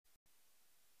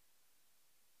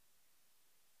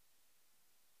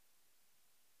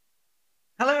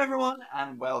Hello everyone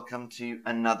and welcome to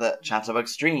another Chatterbug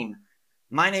stream.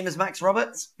 My name is Max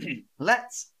Roberts.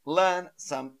 Let's learn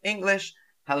some English.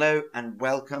 Hello and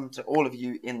welcome to all of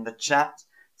you in the chat.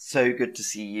 So good to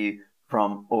see you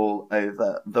from all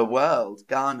over the world.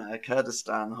 Ghana,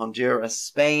 Kurdistan, Honduras,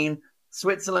 Spain,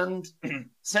 Switzerland,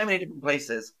 so many different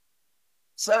places.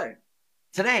 So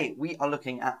today we are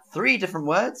looking at three different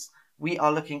words. We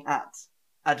are looking at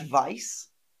advice.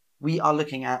 We are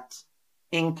looking at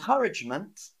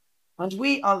encouragement, and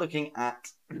we are looking at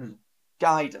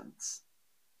guidance.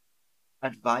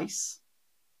 Advice,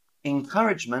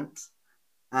 encouragement,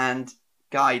 and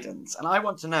guidance. And I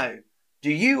want to know,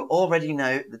 do you already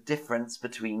know the difference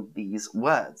between these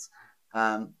words?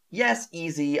 Yes,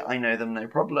 easy, I know them, no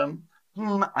problem.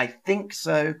 I think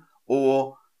so.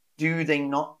 Or do they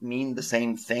not mean the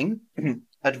same thing?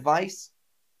 Advice,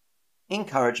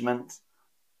 encouragement,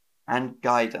 and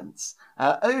guidance.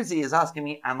 Ozzy is asking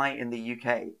me, am I in the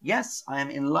UK? Yes, I am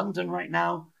in London right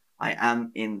now. I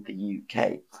am in the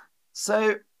UK. So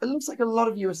it looks like a lot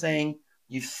of you are saying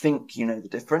you think you know the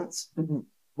difference.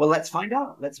 Well, let's find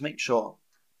out. Let's make sure.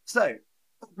 So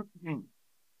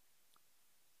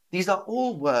these are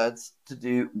all words to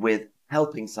do with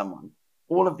helping someone.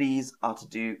 All of these are to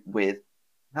do with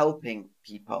helping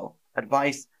people.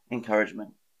 Advice,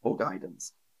 encouragement, or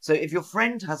guidance. So if your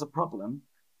friend has a problem,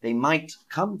 they might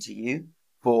come to you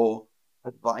for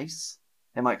advice,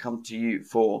 they might come to you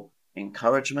for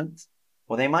encouragement,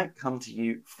 or they might come to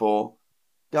you for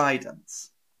guidance.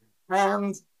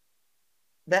 And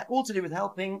they're all to do with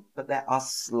helping, but there are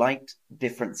slight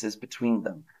differences between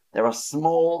them. There are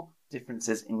small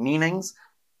differences in meanings.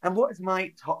 And what is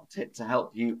my top tip to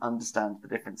help you understand the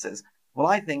differences? Well,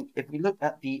 I think if we look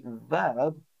at the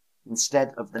verb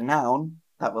instead of the noun,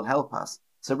 that will help us.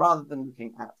 So rather than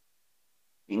looking at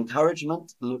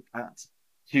encouragement, look at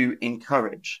to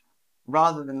encourage.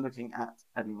 Rather than looking at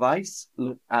advice,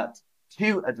 look at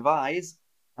to advise.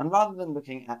 And rather than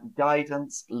looking at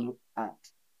guidance, look at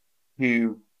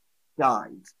to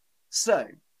guide. So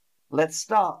let's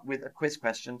start with a quiz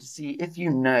question to see if you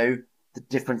know the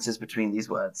differences between these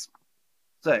words.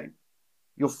 So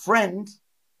your friend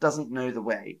doesn't know the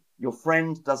way. Your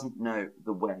friend doesn't know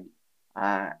the way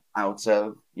out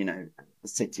of, the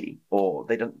city, or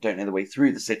they don't know the way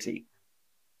through the city.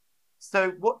 So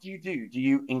what do? Do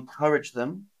you encourage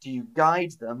them? Do you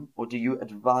guide them? Or do you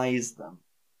advise them?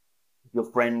 Your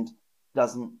friend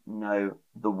doesn't know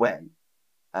the way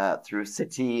through a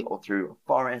city or through a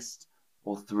forest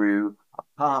or through a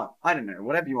park. I don't know,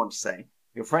 whatever you want to say.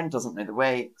 Your friend doesn't know the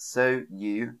way, so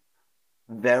you,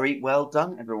 very well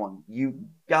done, everyone. You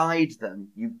guide them.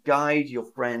 You guide your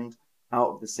friend out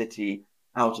of the city,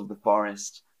 out of the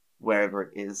forest, wherever it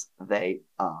is they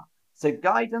are. So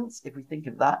guidance, if we think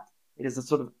of that, it is a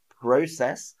sort of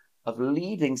process of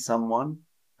leading someone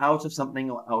out of something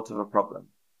or out of a problem.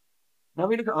 Now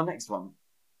we look at our next one.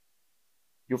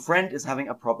 Your friend is having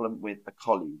a problem with a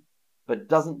colleague, but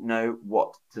doesn't know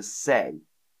what to say.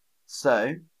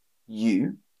 So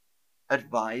you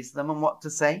advise them on what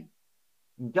to say,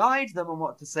 guide them on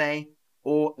what to say,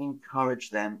 or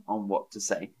encourage them on what to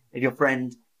say. If your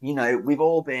friend, we've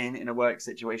all been in a work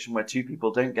situation where two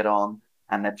people don't get on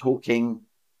and they're talking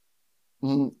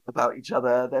about each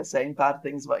other, they're saying bad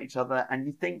things about each other, and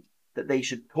you think that they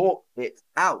should talk it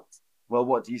out. Well,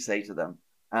 what do you say to them?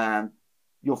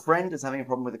 Your friend is having a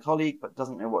problem with a colleague but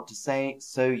doesn't know what to say,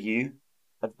 so you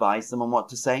advise them on what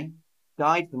to say,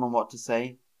 guide them on what to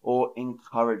say, or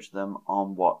encourage them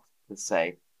on what to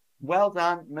say. Well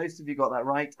done. Most of you got that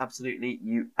right. Absolutely.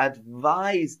 You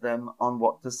advise them on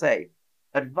what to say.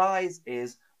 Advise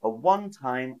is a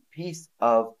one-time piece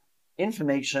of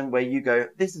information where you go,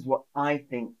 this is what I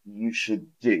think you should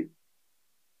do.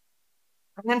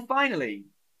 And then finally,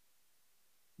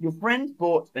 your friend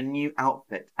bought a new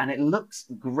outfit and it looks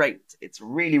great. It's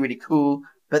really, really cool,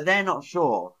 but they're not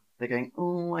sure. They're going,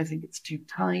 oh, I think it's too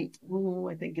tight. Oh,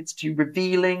 I think it's too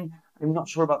revealing. I'm not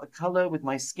sure about the color with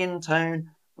my skin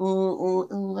tone.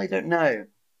 Oh, I don't know.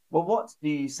 Well, what do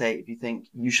you say if you think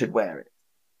you should wear it?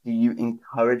 Do you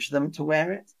encourage them to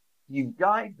wear it? Do you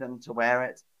guide them to wear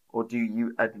it? Or do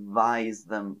you advise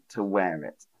them to wear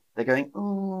it? They're going,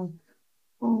 oh,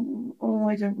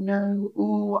 I don't know.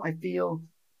 Oh,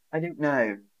 I don't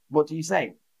know. What do you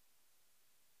say?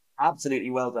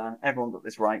 Absolutely well done. Everyone got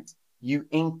this right. You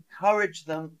encourage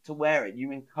them to wear it.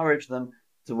 You encourage them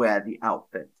to wear the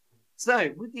outfit.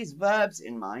 So with these verbs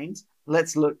in mind,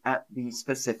 let's look at the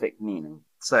specific meaning.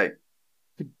 So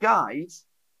to guide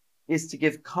is to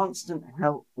give constant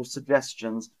help or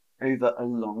suggestions over a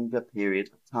longer period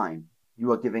of time.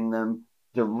 You are giving them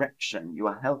direction. You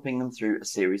are helping them through a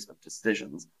series of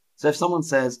decisions. So if someone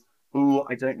says, oh,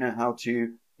 I don't know how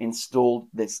to install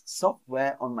this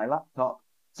software on my laptop,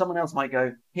 someone else might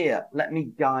go, here, let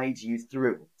me guide you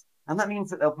through it. And that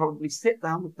means that they'll probably sit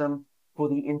down with them for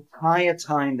the entire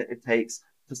time that it takes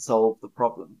to solve the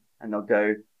problem. And they'll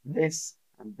go, this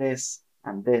and this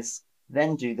and this,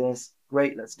 then do this.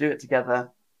 Great, let's do it together.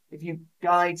 If you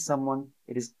guide someone,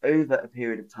 it is over a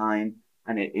period of time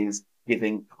and it is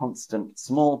giving constant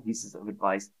small pieces of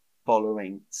advice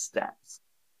following steps.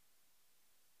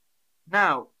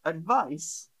 Now,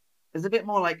 advice is a bit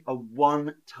more like a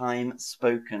one-time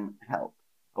spoken help,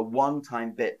 a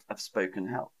one-time bit of spoken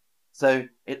help. So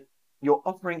you're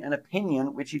offering an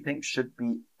opinion which you think should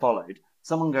be followed.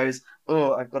 Someone goes,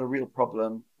 oh, I've got a real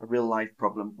problem, a real life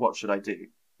problem. What should I do?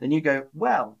 Then you go,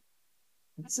 well,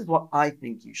 this is what I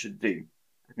think you should do.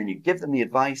 And then you give them the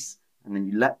advice and then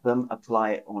you let them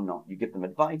apply it or not. You give them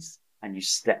advice and you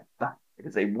step back. It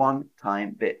is a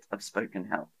one-time bit of spoken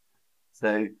help.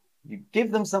 So you give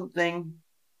them something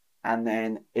and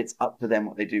then it's up to them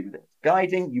what they do with it.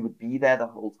 Guiding, you would be there the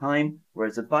whole time,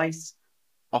 whereas advice,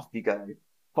 off you go.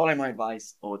 Follow my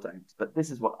advice or don't. But this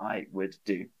is what I would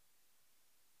do.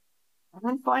 And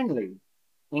then finally,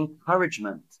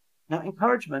 encouragement. Now,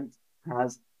 encouragement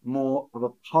has more of a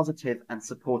positive and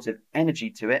supportive energy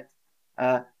to it,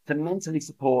 to mentally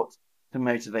support, to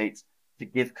motivate, to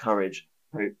give courage,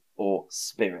 hope, or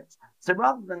spirit. So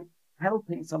rather than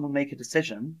helping someone make a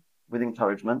decision with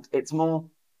encouragement, it's more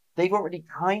they've already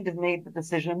kind of made the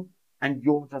decision and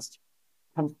you're just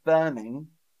confirming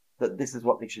that this is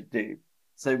what they should do.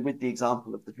 So with the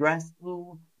example of the dress,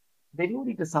 well, they've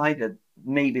already decided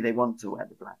maybe they want to wear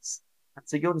the dress. And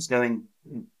so you're just going,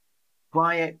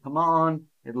 try it, come on,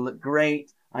 it'll look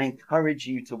great. I encourage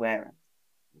you to wear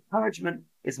it. Encouragement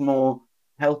is more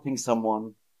helping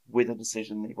someone with a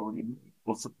decision they've already made,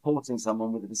 or supporting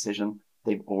someone with a decision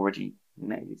they've already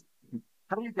made.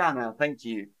 Hello, Dana. Thank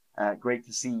you. Great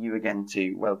to see you again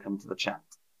too. Welcome to the chat.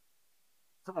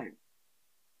 So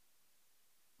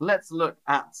let's look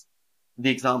at the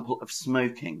example of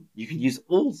smoking. You can use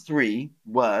all three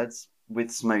words with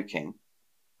smoking,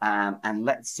 and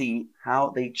let's see how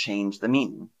they change the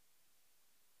meaning.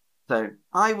 So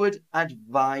I would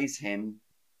advise him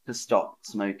to stop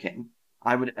smoking.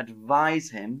 I would advise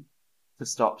him to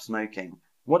stop smoking.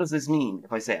 What does this mean?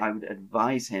 If I say I would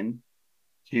advise him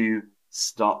to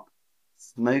stop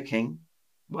smoking,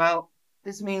 well,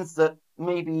 this means that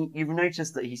maybe you've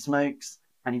noticed that he smokes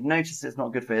and you've noticed it's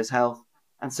not good for his health.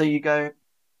 And so you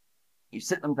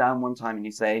sit them down one time and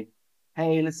you say,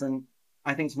 hey, listen,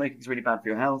 I think smoking is really bad for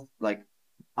your health. Like,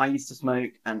 I used to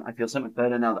smoke and I feel so much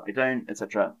better now that I don't,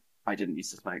 etc. I didn't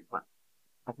used to smoke, but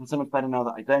I feel so much better now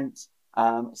that I don't.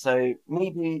 So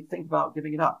maybe think about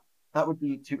giving it up. That would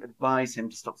be to advise him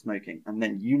to stop smoking, and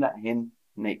then you let him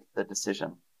make the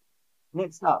decision.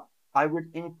 Next up, I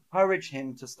would encourage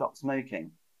him to stop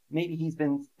smoking. Maybe he's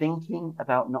been thinking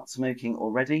about not smoking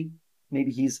already.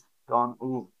 Maybe he's gone,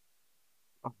 oh,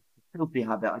 filthy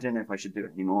habit. I don't know if I should do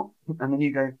it anymore. And then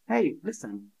you go, hey,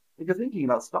 listen, if you're thinking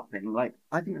about stopping, like,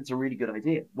 I think that's a really good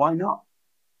idea. Why not?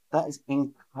 That is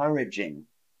encouraging.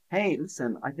 Hey,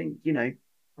 listen, I think it'd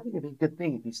be a good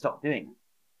thing if you stop doing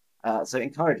it. So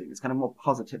encouraging is kind of more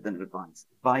positive than advice.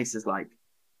 Advice is like,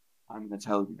 I'm going to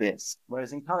tell you this.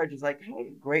 Whereas encourage is like,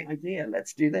 hey, great idea.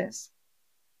 Let's do this.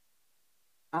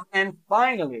 And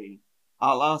finally,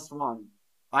 our last one,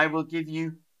 I will give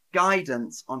you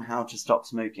guidance on how to stop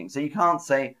smoking. So you can't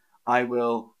say, I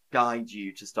will guide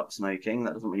you to stop smoking.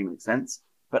 That doesn't really make sense.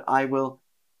 But I will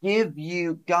give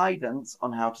you guidance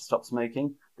on how to stop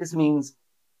smoking. This means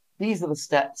these are the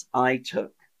steps I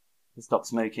took to stop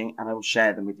smoking, and I will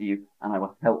share them with you, and I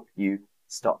will help you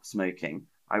stop smoking.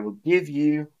 I will give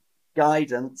you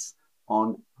guidance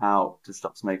on how to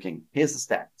stop smoking. Here's the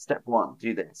step. Step 1,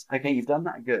 do this. Okay, you've done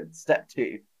that, good. Step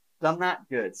 2, done that,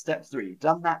 good. Step 3,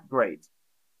 done that, great.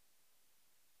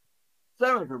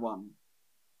 So everyone,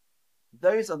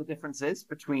 those are the differences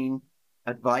between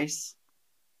advice,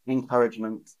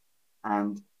 encouragement,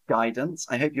 and guidance.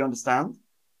 I hope you understand.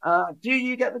 Do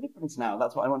you get the difference now?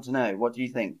 That's what I want to know. What do you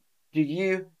think? Do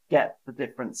you get the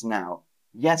difference now?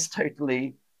 Yes,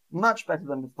 totally. Much better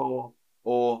than before.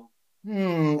 Or,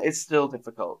 it's still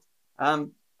difficult.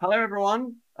 Hello,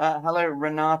 everyone. Hello,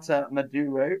 Renata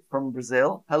Maduro from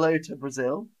Brazil. Hello to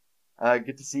Brazil.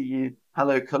 Good to see you.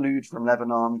 Hello, Khalud from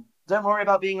Lebanon. Don't worry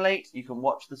about being late. You can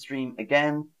watch the stream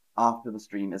again after the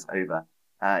stream is over.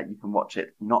 You can watch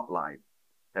it not live.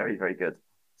 Very, very good.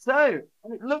 So,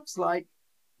 it looks like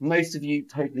most of you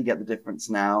totally get the difference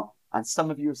now. And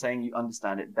some of you are saying you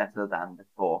understand it better than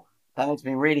before. That makes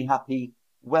me really happy.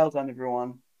 Well done,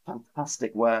 everyone.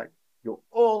 Fantastic work. You're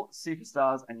all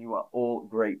superstars and you are all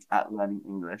great at learning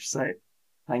English. So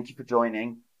thank you for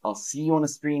joining. I'll see you on a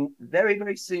stream very,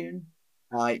 very soon.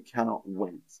 I cannot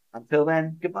wait. Until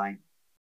then, goodbye.